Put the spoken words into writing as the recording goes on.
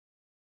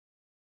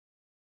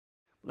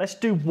Let's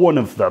do one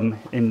of them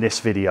in this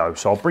video.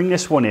 So I'll bring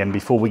this one in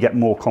before we get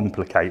more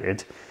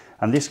complicated.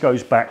 And this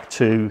goes back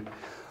to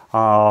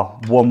our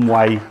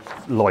one-way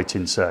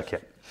lighting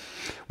circuit.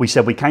 We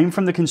said we came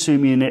from the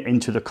consumer unit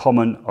into the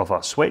common of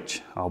our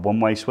switch, our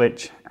one-way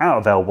switch, out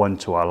of L1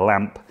 to our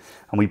lamp,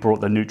 and we brought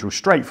the neutral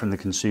straight from the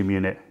consumer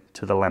unit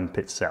to the lamp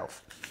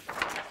itself.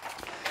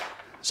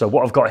 So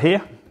what I've got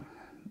here,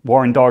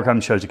 wiring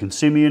diagram shows a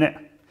consumer unit.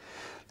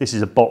 This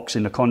is a box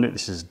in the conduit,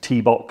 this is a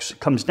T-box. It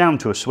comes down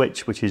to a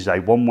switch, which is a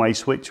one-way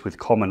switch with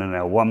common and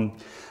L1.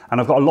 And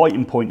I've got a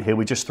lighting point here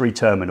with just 3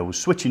 terminals,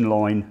 switching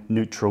line,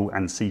 neutral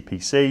and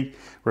CPC.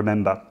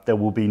 Remember, there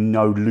will be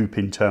no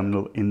looping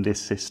terminal in this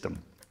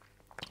system.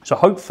 So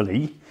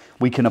hopefully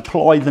we can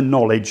apply the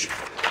knowledge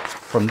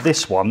from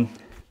this one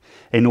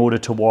in order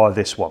to wire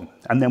this one.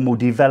 And then we'll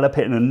develop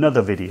it in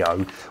another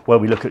video where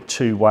we look at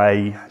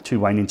two-way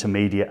and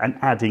intermediate and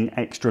adding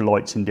extra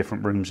lights in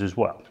different rooms as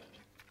well.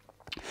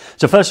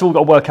 So first of all, we've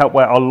got to work out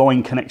where our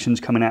line connections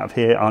coming out of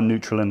here, our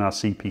neutral and our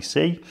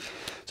CPC.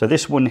 So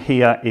this one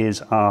here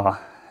is our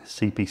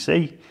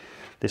CPC.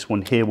 This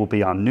one here will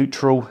be our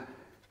neutral.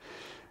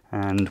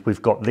 And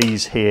we've got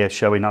these here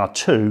showing our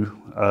 2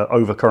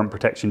 overcurrent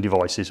protection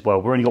devices.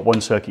 Well, we've only got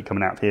one circuit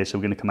coming out of here, so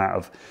we're going to come out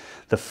of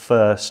the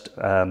first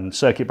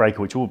circuit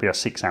breaker, which will be our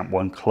 6 amp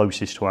one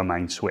closest to our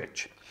main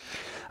switch.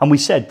 And we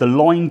said the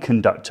line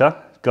conductor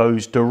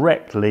goes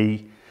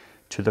directly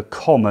to the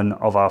common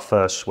of our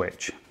first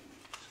switch.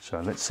 So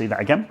let's see that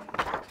again.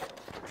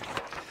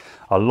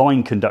 Our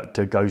line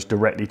conductor goes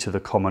directly to the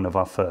common of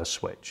our first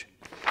switch.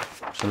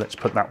 So let's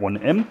put that one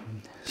in.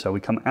 So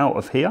we come out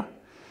of here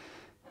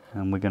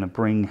and we're going to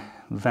bring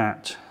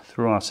that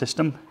through our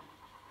system,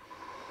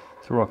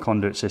 through our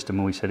conduit system,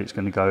 and we said it's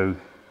going to go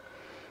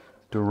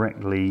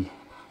directly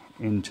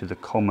into the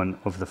common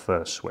of the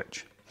first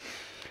switch.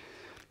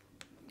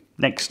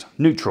 Next,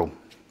 neutral.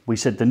 We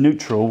said the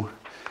neutral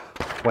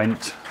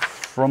went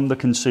from the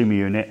consumer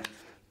unit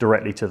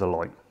directly to the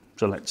light.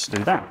 So let's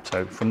do that.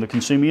 So from the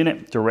consumer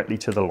unit directly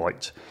to the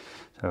light.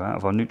 So out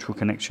of our neutral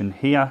connection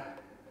here,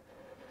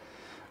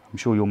 I'm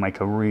sure you'll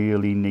make a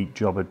really neat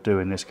job of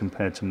doing this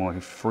compared to my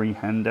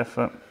freehand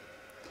effort.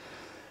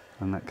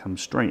 And that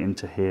comes straight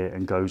into here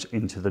and goes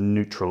into the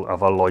neutral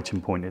of our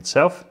lighting point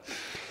itself.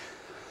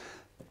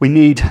 We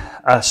need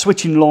a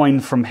switching line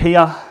from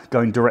here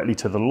going directly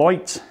to the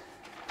light.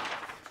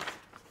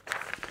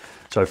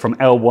 So from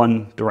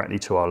L1 directly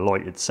to our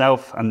light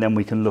itself, and then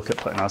we can look at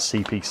putting our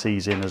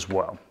CPCs in as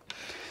well.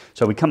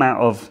 So we come out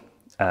of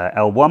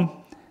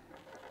L1,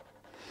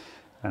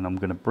 and I'm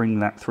going to bring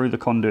that through the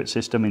conduit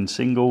system in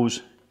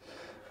singles,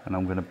 and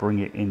I'm going to bring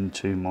it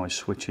into my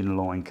switching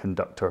line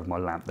conductor of my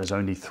lamp. There's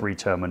only 3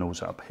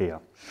 terminals up here.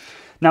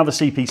 Now the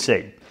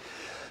CPC.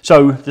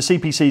 So the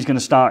CPC is going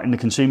to start in the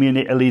consumer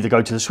unit. It'll either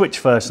go to the switch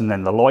first and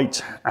then the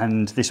light,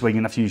 and this way you're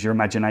going to have to use your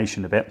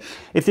imagination a bit.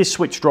 If this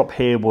switch drop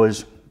here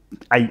was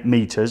 8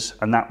 meters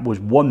and that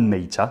was 1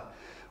 meter,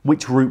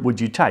 which route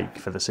would you take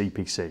for the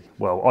CPC?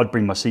 Well, I'd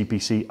bring my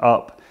CPC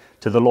up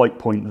to the light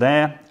point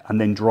there and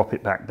then drop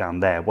it back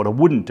down there. What I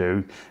wouldn't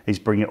do is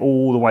bring it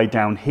all the way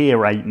down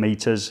here 8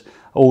 meters,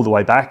 all the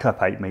way back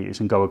up 8 meters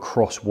and go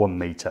across 1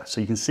 meter. So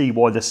you can see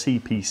why the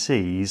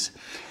CPCs,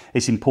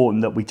 it's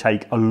important that we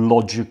take a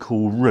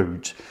logical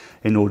route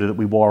in order that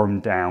we wire them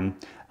down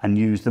and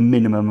use the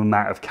minimum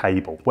amount of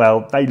cable.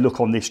 Well, they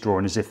look on this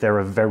drawing as if they're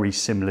a very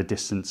similar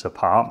distance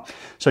apart.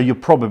 So you're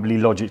probably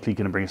logically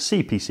going to bring a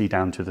CPC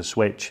down to the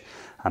switch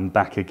and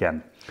back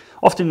again.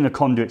 Often in a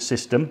conduit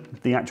system,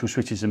 the actual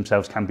switches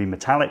themselves can be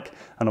metallic,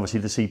 and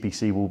obviously the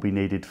CPC will be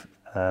needed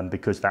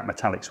because that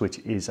metallic switch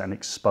is an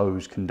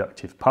exposed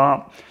conductive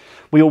part.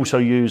 We also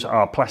use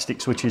our plastic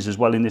switches as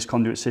well in this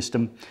conduit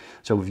system.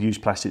 So we've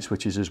used plastic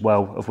switches as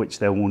well, of which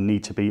there will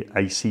need to be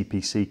a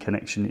CPC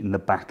connection in the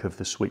back of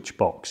the switch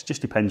box.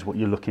 Just depends what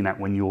you're looking at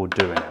when you're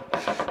doing it.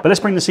 But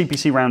let's bring the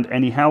CPC round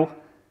anyhow,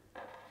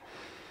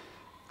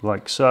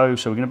 like so.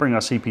 So we're going to bring our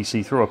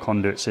CPC through our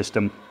conduit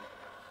system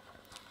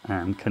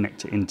and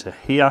connect it into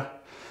here.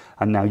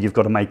 And now you've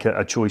got to make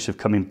a choice of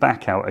coming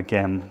back out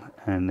again,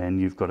 and then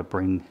you've got to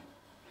bring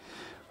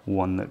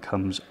one that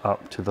comes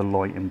up to the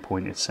lighting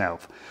point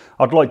itself.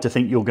 I'd like to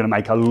think you're going to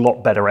make a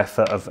lot better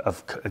effort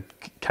of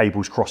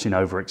cables crossing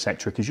over,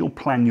 etc., because you'll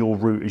plan your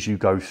route as you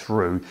go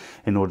through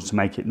in order to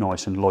make it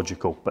nice and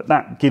logical. But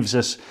that gives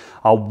us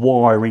our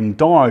wiring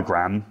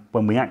diagram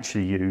when we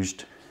actually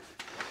used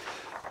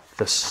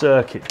the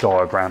circuit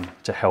diagram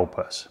to help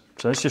us.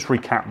 So let's just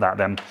recap that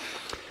then.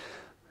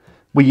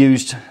 We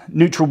used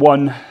neutral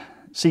 1,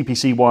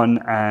 CPC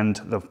 1, and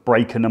the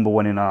breaker number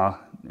 1 in our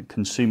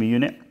consumer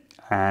unit.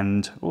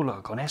 And, oh look,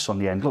 I've got an S on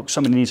the end. Look,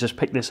 somebody needs to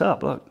pick this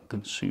up. Look,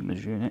 consumer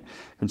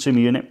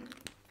unit.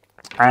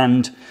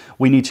 And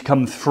we need to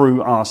come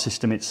through our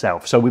system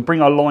itself. So we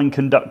bring our line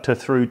conductor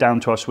through down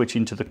to our switch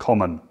into the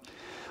common.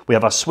 We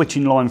have our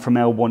switching line from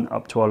L1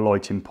 up to our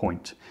lighting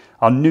point.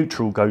 Our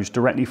neutral goes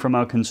directly from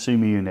our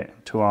consumer unit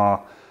to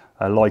our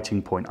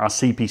lighting point. Our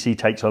CPC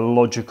takes a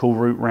logical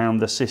route round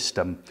the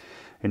system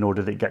in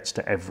order that it gets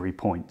to every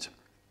point.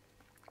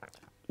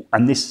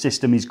 And this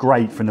system is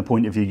great from the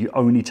point of view you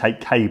only take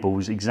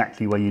cables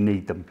exactly where you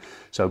need them.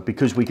 So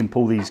because we can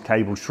pull these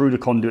cables through the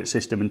conduit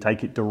system and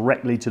take it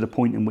directly to the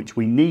point in which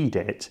we need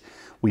it,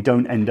 we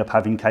don't end up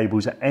having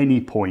cables at any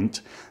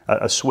point,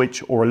 a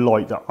switch or a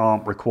light that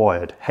aren't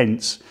required.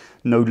 Hence,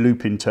 no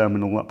looping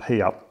terminal up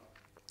here,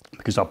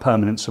 because our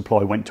permanent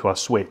supply went to our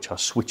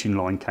switching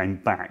line came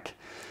back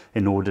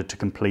in order to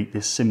complete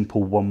this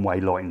simple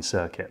one-way lighting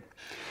circuit.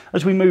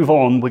 As we move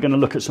on, we're going to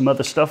look at some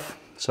other stuff.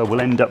 So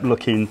we'll end up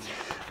looking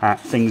at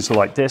things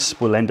like this.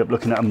 We'll end up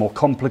looking at a more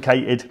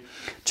complicated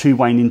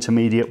two-way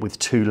intermediate with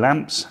 2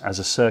 lamps as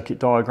a circuit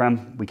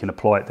diagram. We can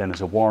apply it then as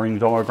a wiring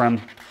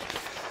diagram.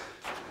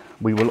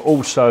 We will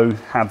also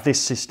have this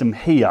system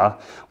here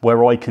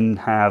where I can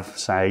have,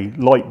 say,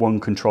 light 1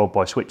 controlled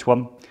by switch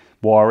 1,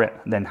 wire it,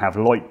 then have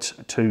light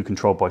 2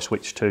 controlled by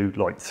switch 2,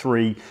 light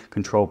 3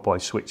 controlled by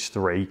switch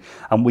 3,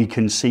 and we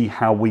can see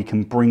how we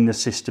can bring the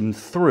system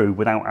through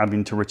without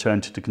having to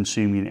return to the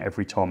consumer unit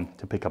every time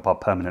to pick up our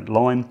permanent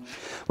line.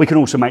 We can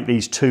also make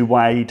these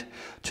two-wayed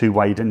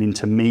and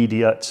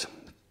intermediate,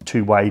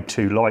 two-way,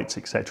 2 lights,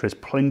 etc. There's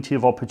plenty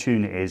of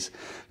opportunities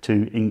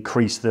to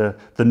increase the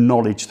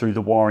knowledge through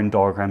the wiring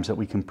diagrams that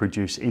we can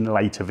produce in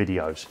later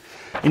videos.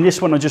 In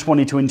this one, I just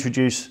wanted to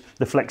introduce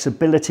the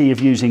flexibility of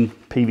using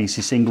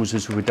PVC singles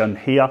as we've done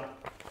here.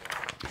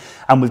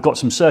 And we've got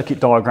some circuit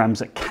diagrams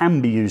that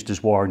can be used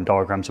as wiring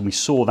diagrams, and we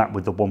saw that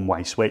with the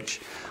one-way switch.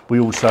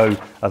 We also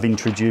have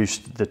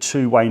introduced the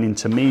two-way and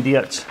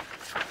intermediate,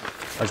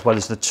 as well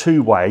as the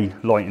two-way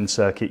lighting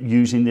circuit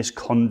using this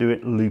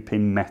conduit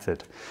looping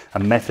method. A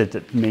method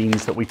that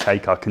means that we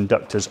take our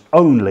conductors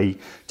only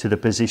to the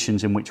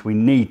positions in which we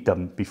need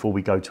them before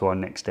we go to our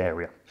next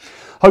area.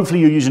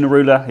 Hopefully you're using a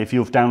ruler if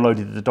you've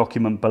downloaded the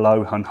document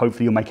below, and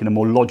hopefully you're making a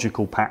more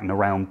logical pattern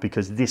around,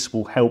 because this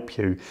will help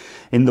you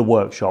in the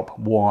workshop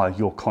wire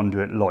your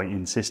conduit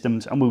lighting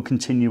systems, and we'll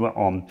continue it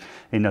on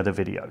in other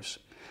videos.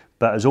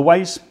 But as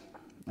always,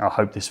 I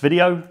hope this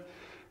video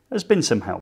has been some help.